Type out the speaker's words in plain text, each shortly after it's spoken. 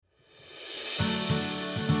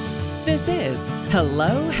This is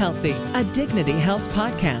Hello Healthy, a Dignity Health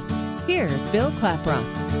podcast. Here's Bill Klaproth.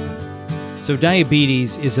 So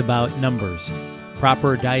diabetes is about numbers.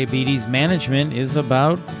 Proper diabetes management is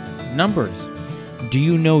about numbers. Do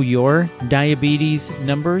you know your diabetes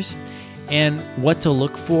numbers and what to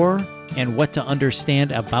look for and what to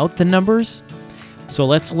understand about the numbers? So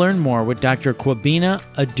let's learn more with Dr. Kwabena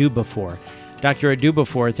Adubafor. Dr.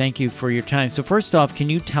 Adubafor, thank you for your time. So first off, can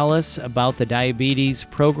you tell us about the diabetes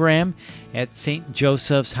program at St.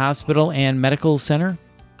 Joseph's Hospital and Medical Center?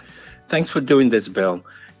 Thanks for doing this, Bill.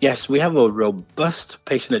 Yes, we have a robust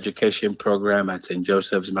patient education program at St.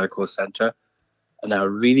 Joseph's Medical Center, and I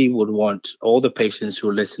really would want all the patients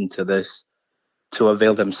who listen to this to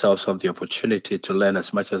avail themselves of the opportunity to learn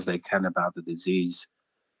as much as they can about the disease,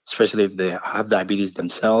 especially if they have diabetes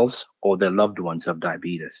themselves or their loved ones have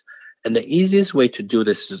diabetes. And the easiest way to do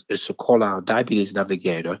this is to call our diabetes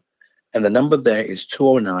navigator, and the number there is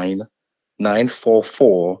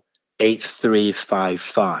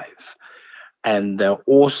 209-944-8355. And there are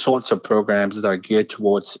all sorts of programs that are geared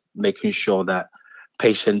towards making sure that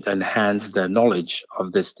patients enhance their knowledge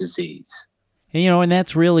of this disease. And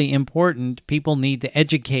that's really important. People need to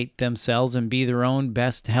educate themselves and be their own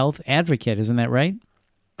best health advocate. Isn't that right?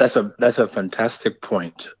 That's a fantastic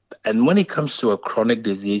point. And when it comes to a chronic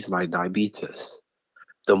disease like diabetes,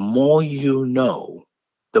 the more you know,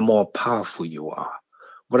 the more powerful you are.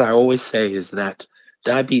 What I always say is that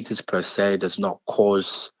diabetes per se does not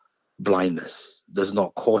cause blindness, does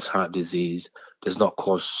not cause heart disease, does not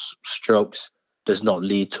cause strokes, does not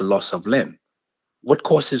lead to loss of limb. What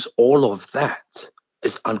causes all of that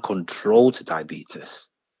is uncontrolled diabetes.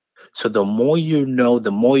 So the more you know,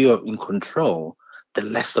 the more you're in control, the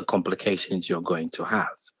less the complications you're going to have.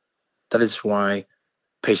 That is why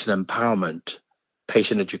patient empowerment,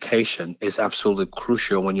 patient education is absolutely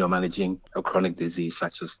crucial when you're managing a chronic disease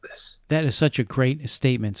such as this. That is such a great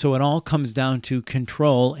statement. So it all comes down to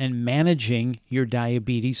control and managing your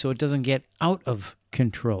diabetes so it doesn't get out of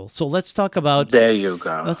control. So let's talk about There you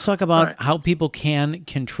go. Let's talk about Right. how people can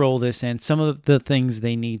control this and some of the things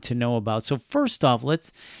they need to know about. So first off,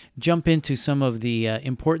 let's jump into some of the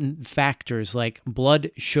important factors like blood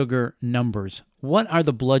sugar numbers. What are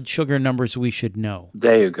the blood sugar numbers we should know?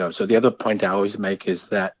 There you go. So the other point I always make is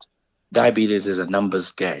that diabetes is a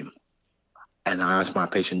numbers game. And I ask my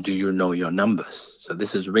patient, do you know your numbers? So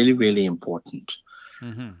this is really, really important.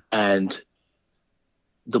 Mm-hmm. And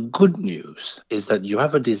the good news is that you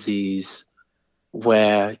have a disease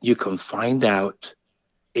where you can find out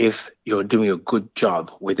if you're doing a good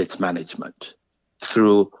job with its management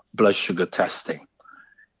through blood sugar testing.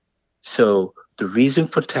 So the reason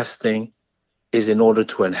for testing is in order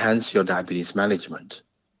to enhance your diabetes management.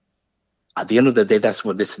 At the end of the day, that's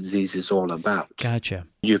what this disease is all about. Gotcha.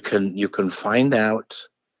 You can find out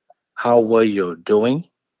how well you're doing.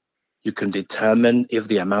 You can determine if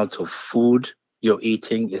the amount of food you're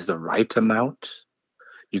eating is the right amount.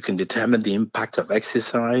 You can determine the impact of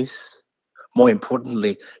exercise. More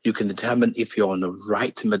importantly, you can determine if you're on the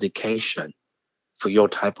right medication for your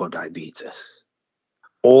type of diabetes.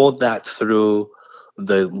 All that through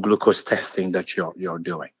the glucose testing that you're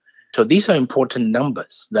doing. So these are important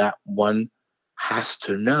numbers that one has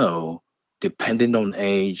to know depending on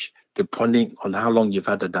age, depending on how long you've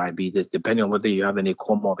had the diabetes, depending on whether you have any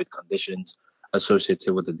comorbid conditions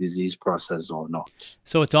associated with the disease process or not.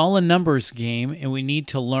 So it's all a numbers game, and we need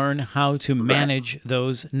to learn how to manage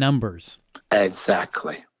those numbers.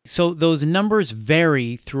 Exactly. So those numbers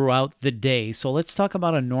vary throughout the day. So let's talk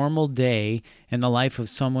about a normal day in the life of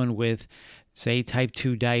someone with, say, type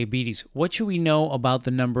 2 diabetes. What should we know about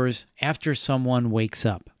the numbers after someone wakes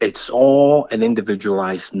up? It's all an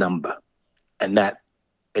individualized number, and that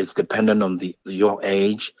is dependent on your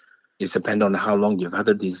age. It's dependent on how long you've had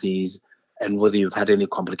the disease and whether you've had any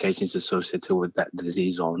complications associated with that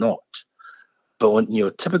disease or not. But when you're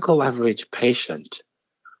a typical average patient,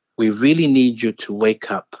 we really need you to wake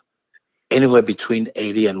up anywhere between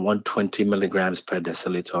 80 and 120 milligrams per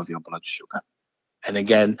deciliter of your blood sugar. And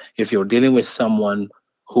again, if you're dealing with someone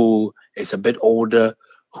who is a bit older,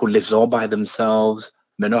 who lives all by themselves,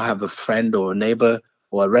 may not have a friend or a neighbor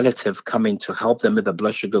or a relative coming to help them if the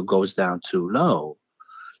blood sugar goes down too low,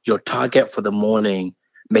 your target for the morning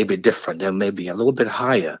may be different and may be a little bit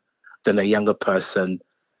higher than a younger person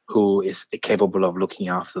who is capable of looking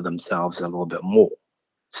after themselves a little bit more.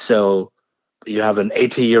 So you have an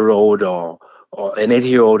 80-year-old or an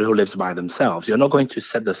 80-year-old who lives by themselves. You're not going to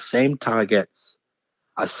set the same targets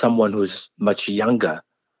as someone who's much younger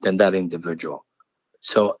than that individual.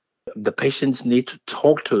 So the patients need to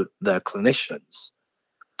talk to their clinicians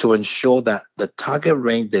to ensure that the target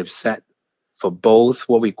range they've set for both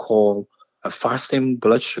what we call a fasting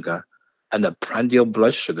blood sugar and a prandial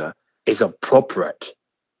blood sugar is appropriate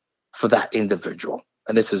for that individual.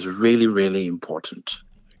 And this is really, really important.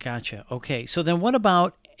 Gotcha. Okay. So then what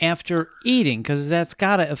about after eating? Because that's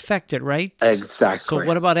got to affect it, right? Exactly. So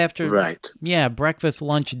what about after, right. breakfast,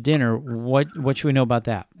 lunch, dinner? What should we know about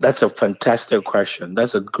that? That's a fantastic question.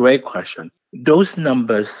 That's a great question. Those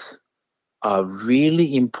numbers are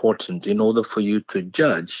really important in order for you to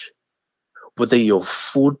judge whether your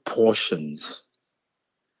food portions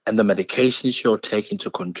and the medications you're taking to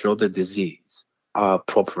control the disease are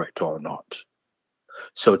appropriate or not.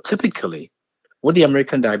 So typically, what the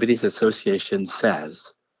American Diabetes Association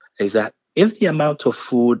says is that if the amount of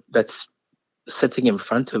food that's sitting in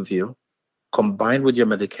front of you combined with your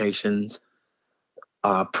medications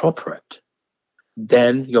are appropriate,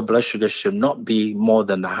 then your blood sugar should not be more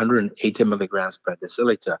than 180 milligrams per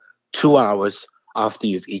deciliter 2 hours after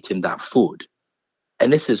you've eaten that food.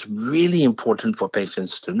 And this is really important for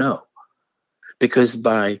patients to know, because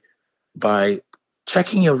by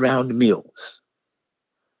checking around meals,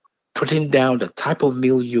 putting down the type of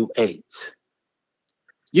meal you ate,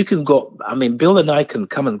 you can go, Bill and I can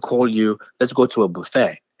come and call you, let's go to a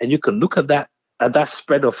buffet, and you can look at that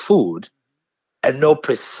spread of food and know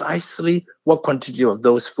precisely what quantity of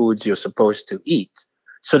those foods you're supposed to eat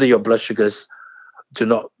so that your blood sugars do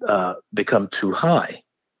not become too high.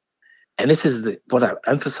 And this is what I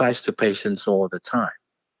emphasize to patients all the time.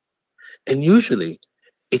 And usually,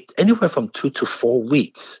 anywhere from 2 to 4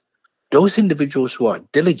 weeks, those individuals who are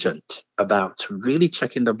diligent about really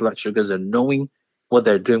checking their blood sugars and knowing what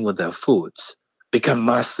they're doing with their foods become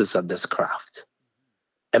masters at this craft,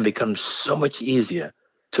 and become so much easier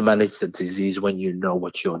to manage the disease when you know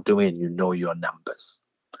what you're doing, you know your numbers.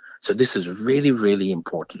 So this is really, really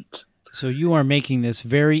important. So you are making this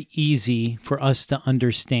very easy for us to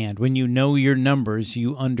understand. When you know your numbers,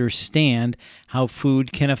 you understand how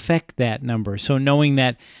food can affect that number. So knowing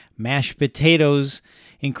that mashed potatoes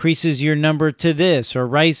increases your number to this, or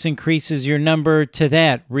rice increases your number to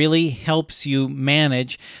that, really helps you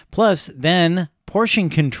manage. Plus, then portion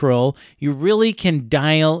control, you really can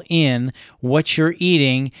dial in what you're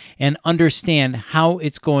eating and understand how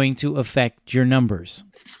it's going to affect your numbers.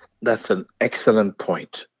 That's an excellent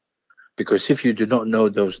point. Because if you do not know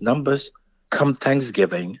those numbers, come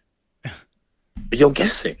Thanksgiving, you're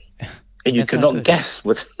guessing. And you cannot guess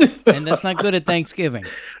with. And that's not good at Thanksgiving.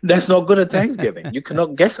 That's not good at Thanksgiving. You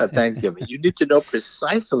cannot guess at Thanksgiving. You need to know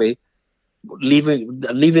precisely, leaving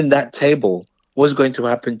that table, what's going to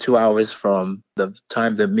happen 2 hours from the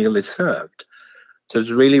time the meal is served. So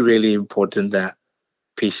it's really, really important that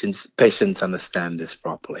patients understand this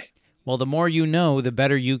properly. Well, the more you know, the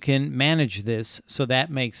better you can manage this, so that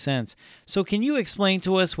makes sense. So can you explain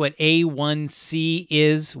to us what A1C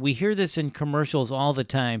is? We hear this in commercials all the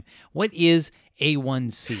time. What is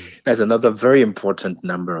A1C? That's another very important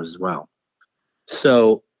number as well.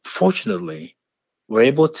 So fortunately, we're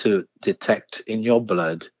able to detect in your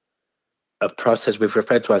blood a process we've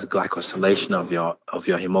referred to as glycosylation of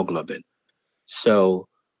your hemoglobin. So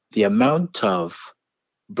the amount of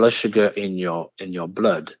blood sugar in your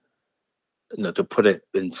blood, to put it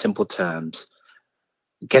in simple terms,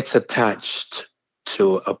 gets attached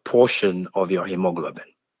to a portion of your hemoglobin.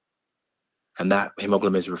 And that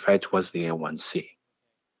hemoglobin is referred to as the A1C.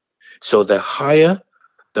 So the higher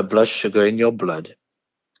the blood sugar in your blood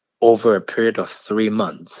over a period of 3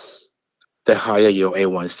 months, the higher your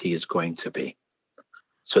A1C is going to be.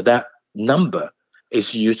 So that number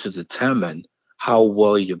is used to determine how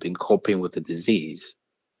well you've been coping with the disease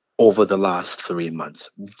over the last 3 months.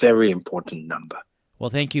 Very important number. Well,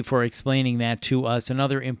 thank you for explaining that to us.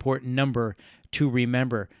 Another important number to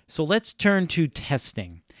remember. So let's turn to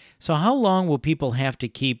testing. So how long will people have to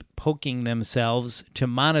keep poking themselves to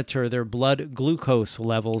monitor their blood glucose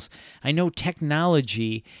levels? I know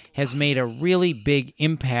technology has made a really big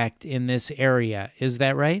impact in this area. Is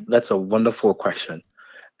that right? That's a wonderful question.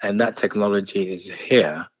 And that technology is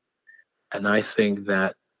here. And I think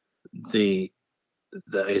that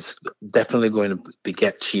it's definitely going to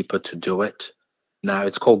get cheaper to do it. Now,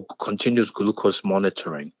 it's called continuous glucose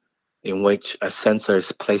monitoring, in which a sensor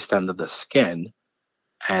is placed under the skin,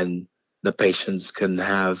 and the patients can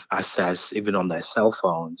have access, even on their cell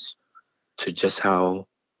phones, to just how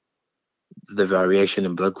the variation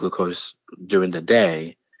in blood glucose during the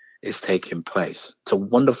day is taking place. It's a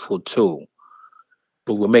wonderful tool,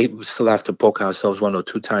 but we may still have to poke ourselves 1 or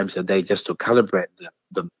 2 times a day just to calibrate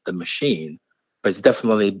the machine. But it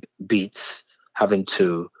definitely beats having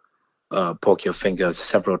to poke your fingers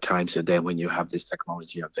several times a day when you have this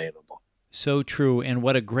technology available. So true, and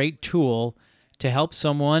what a great tool to help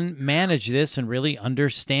someone manage this and really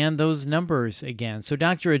understand those numbers again. So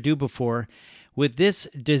Dr. Edubafor, with this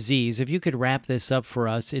disease, if you could wrap this up for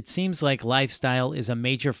us, it seems like lifestyle is a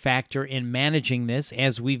major factor in managing this,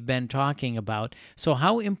 as we've been talking about. So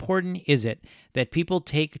how important is it that people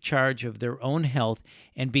take charge of their own health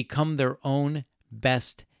and become their own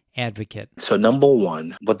best advocate? So number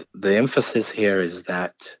one, but the emphasis here is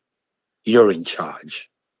that you're in charge.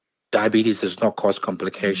 Diabetes does not cause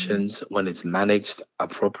complications when it's managed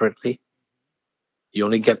appropriately. You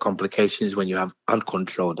only get complications when you have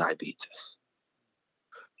uncontrolled diabetes.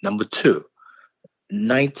 Number two,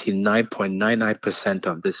 99.99%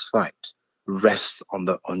 of this fight rests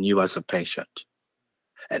on you as a patient.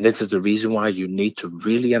 And this is the reason why you need to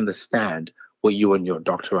really understand what you and your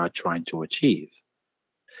doctor are trying to achieve.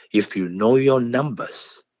 If you know your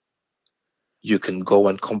numbers, you can go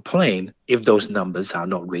and complain if those numbers are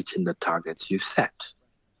not reaching the targets you've set.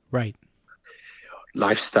 Right.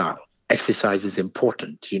 Lifestyle, exercise is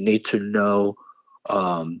important. You need to know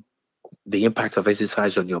the impact of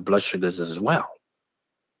exercise on your blood sugars as well.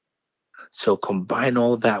 So combine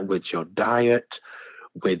all that with your diet,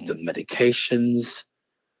 with the medications,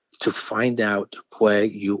 to find out where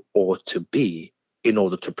you ought to be in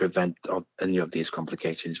order to prevent any of these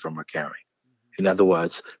complications from occurring. In other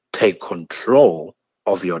words, take control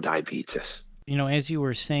of your diabetes. You know, as you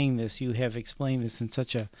were saying this, you have explained this in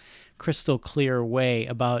such a crystal clear way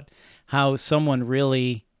about how someone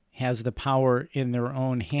really has the power in their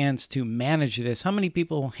own hands to manage this. How many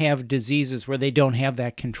people have diseases where they don't have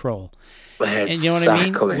that control? Exactly. And you know what I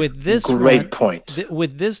mean? With this Great point.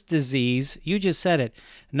 With this disease, you just said it.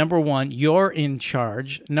 Number one, you're in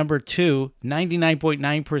charge. Number two,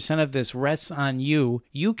 99.9% of this rests on you.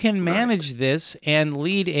 You can manage this and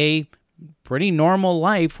lead a pretty normal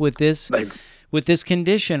life with this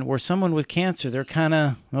condition, where someone with cancer, they're kind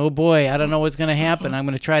of, oh boy, I don't know what's going to happen. I'm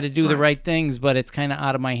going to try to do the right things, but it's kind of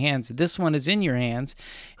out of my hands. This one is in your hands.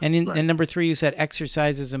 And number three, you said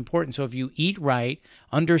exercise is important. So if you eat right,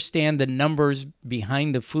 understand the numbers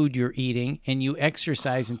behind the food you're eating, and you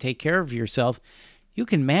exercise and take care of yourself, you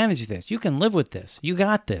can manage this. You can live with this. You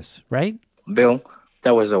got this, right? Bill,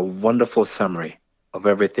 that was a wonderful summary of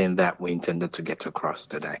everything that we intended to get across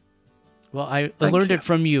today. Well, I learned it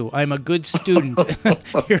from you. I'm a good student.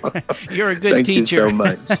 You're a good teacher. Thank you so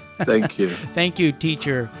much. Thank you. Thank you,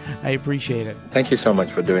 teacher. I appreciate it. Thank you so much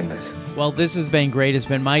for doing this. Well, this has been great. It's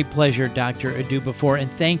been my pleasure, Dr. Edubafor, and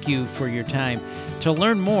thank you for your time. To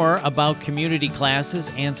learn more about community classes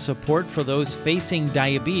and support for those facing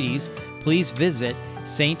diabetes, please visit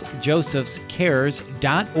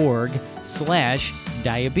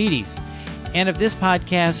stjosephscares.org/diabetes. And if this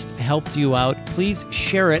podcast helped you out, please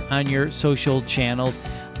share it on your social channels.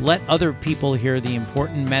 Let other people hear the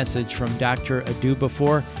important message from Dr.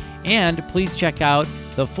 Edubafor. And please check out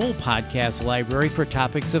the full podcast library for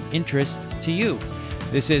topics of interest to you.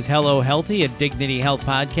 This is Hello Healthy, a Dignity Health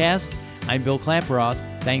podcast. I'm Bill Klaproth.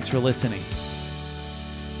 Thanks for listening.